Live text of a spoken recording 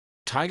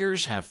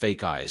Tigers have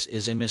fake eyes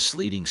is a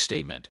misleading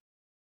statement.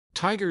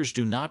 Tigers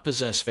do not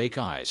possess fake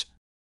eyes.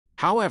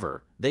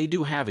 However, they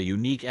do have a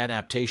unique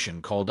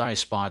adaptation called eye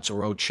spots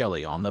or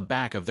ocelli on the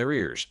back of their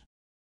ears.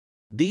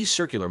 These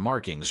circular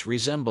markings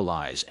resemble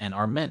eyes and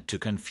are meant to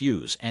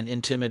confuse and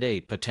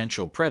intimidate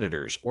potential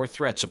predators or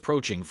threats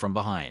approaching from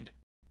behind.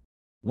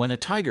 When a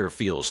tiger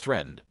feels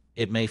threatened,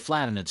 it may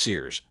flatten its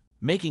ears,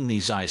 making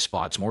these eye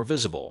spots more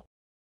visible.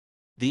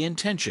 The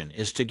intention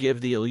is to give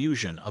the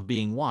illusion of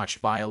being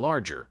watched by a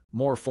larger,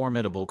 more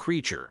formidable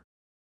creature.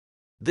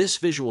 This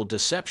visual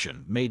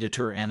deception may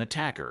deter an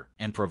attacker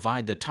and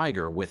provide the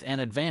tiger with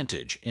an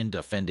advantage in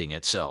defending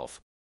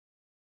itself.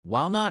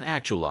 While not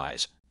actual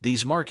eyes,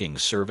 these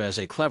markings serve as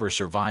a clever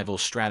survival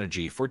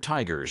strategy for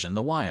tigers in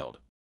the wild.